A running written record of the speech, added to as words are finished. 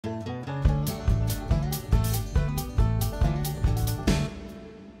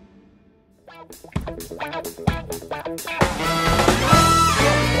Today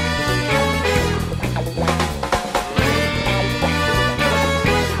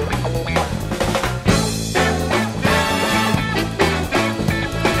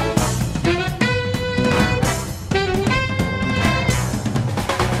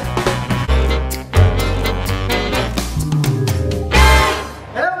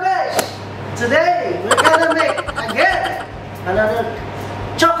we're gonna make again another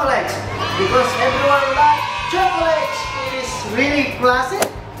chocolate because everyone likes chocolate. It is really classic.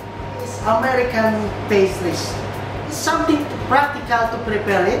 It's American pastries. It's something practical to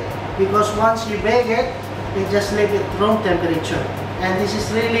prepare it because once you bake it, you just leave it room temperature. And this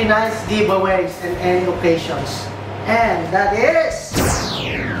is really nice giveaways in any occasions. And that is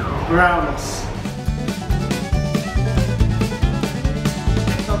brownies.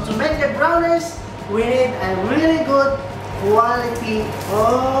 To make the brownies, we need a really good quality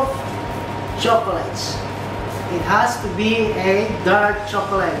of chocolates. It has to be a dark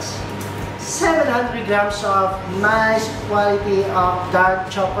chocolate. 700 grams of nice quality of dark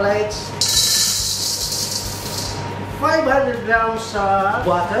chocolates. 500 grams of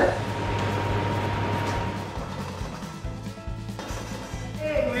butter.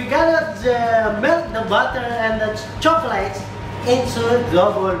 We're gonna melt the butter and the chocolates into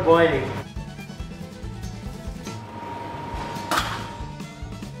double boiling.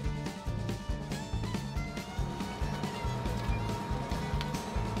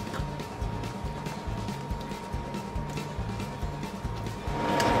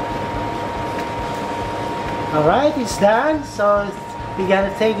 Alright, it's done. So we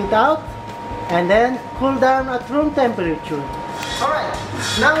gotta take it out and then cool down at room temperature. Alright,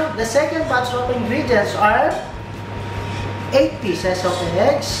 now the second batch of ingredients are 8 pieces of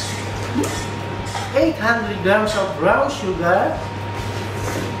eggs, 800 grams of brown sugar,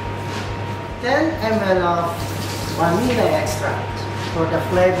 10 ml of vanilla extract for the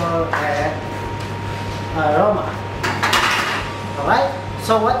flavor and aroma. Alright,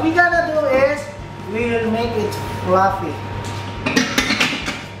 so what we're gonna do is we will make it fluffy.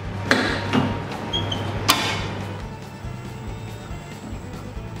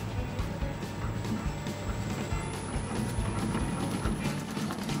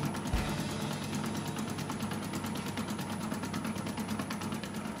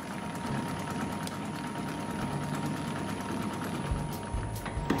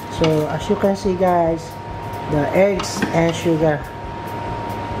 So as you can see guys, the eggs and sugar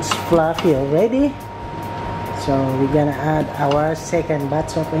is fluffy already. So we're gonna add our second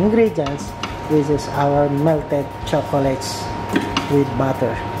batch of ingredients, which is our melted chocolates with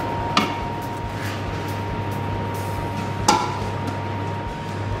butter.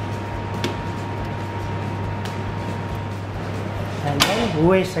 And then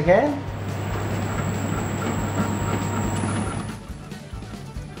whisk again.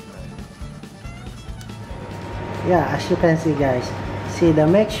 Yeah, as you can see guys, see the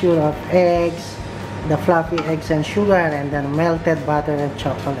mixture of eggs, the fluffy eggs and sugar, and then melted butter and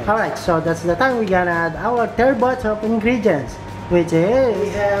chocolate. Alright, so that's the time we're gonna add our third batch of ingredients, which is we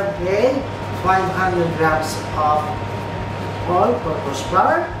have a 500 grams of all-purpose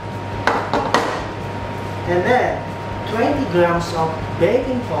flour, and then 20 grams of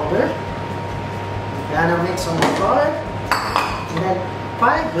baking powder. We're gonna mix some flour, and then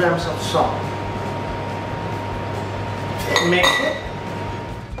 5 grams of salt. Mix it.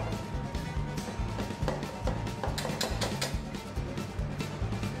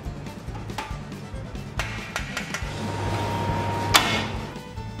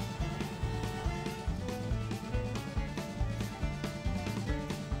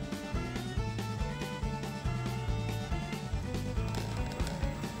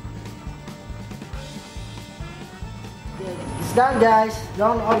 It's done guys,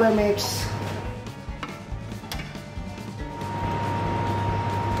 don't overmix.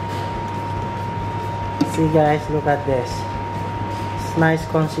 See guys, look at this. It's nice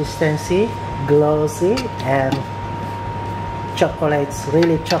consistency, glossy, and chocolates,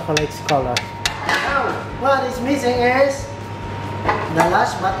 really chocolates color. Now, what is missing is, the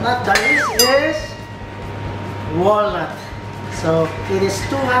last but not the least is walnut. So it is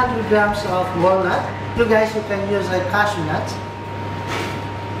 200 grams of walnut. You guys, you can use like cashew nuts.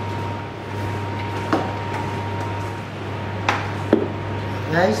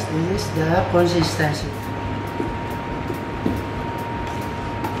 Guys, this is the consistency.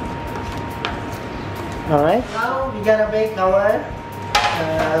 Alright, now we gotta bake our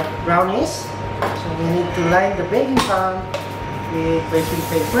brownies. So we need to line the baking pan with baking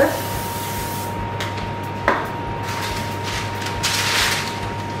paper.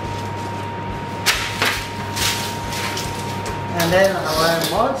 And then our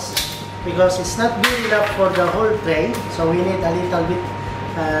molds, because it's not big enough for the whole tray, so we need a little bit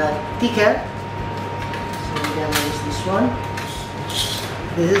thicker. So we're gonna use this one.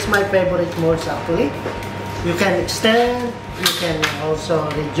 This is my favorite molds actually. You can extend, you can also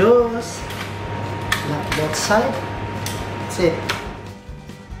reduce, like that side. That's it.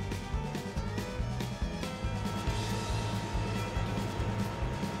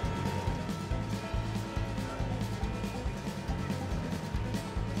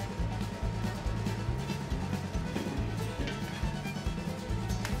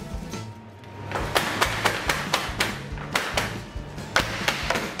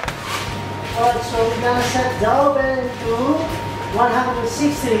 Alright, so we're gonna set the oven to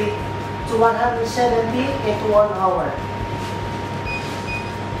 160 to 170 in 1 hour.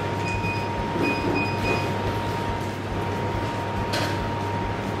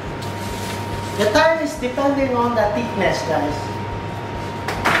 The time is depending on the thickness, guys.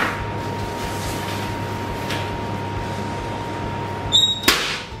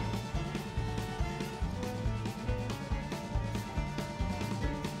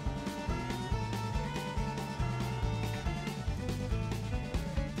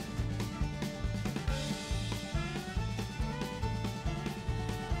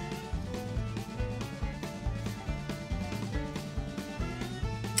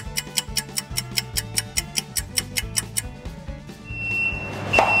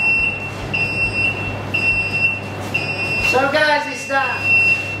 So guys, it's done.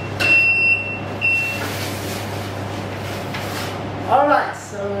 Alright,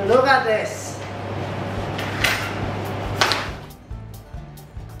 so look at this.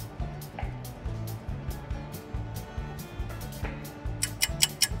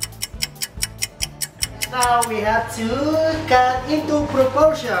 Now we have to cut into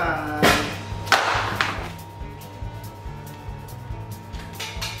proportion.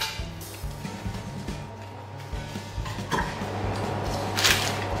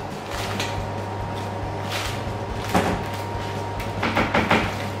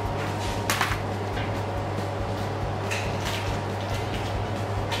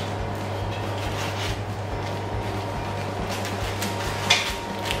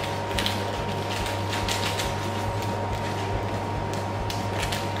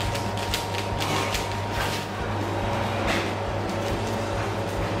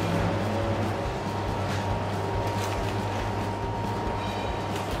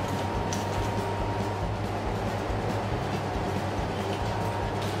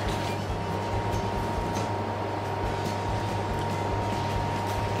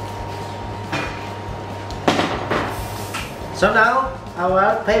 So now,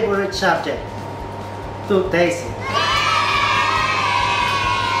 our favorite subject, to taste it.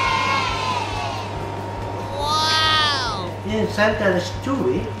 Wow! In center is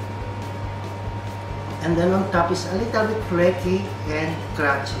chewy, and then on top is a little bit flaky and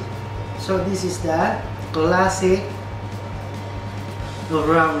crunchy. So this is the classic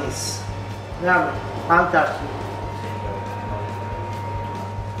brownies. Fantastic.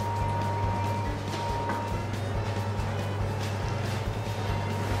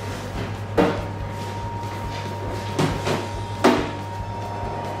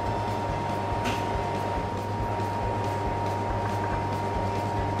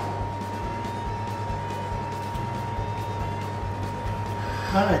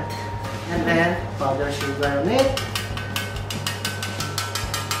 Alright, and then powdered sugar on it.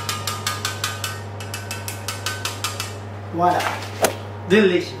 Voila,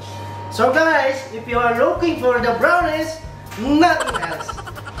 delicious. So guys, if you are looking for the brownies, nothing else.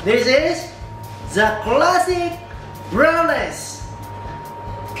 This is the Classic Brownies.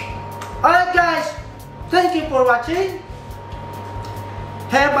 Alright guys, thank you for watching.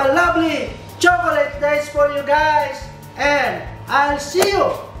 Have a lovely chocolate days for you guys, and I'll see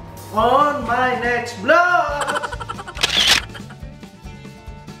you on my next vlog.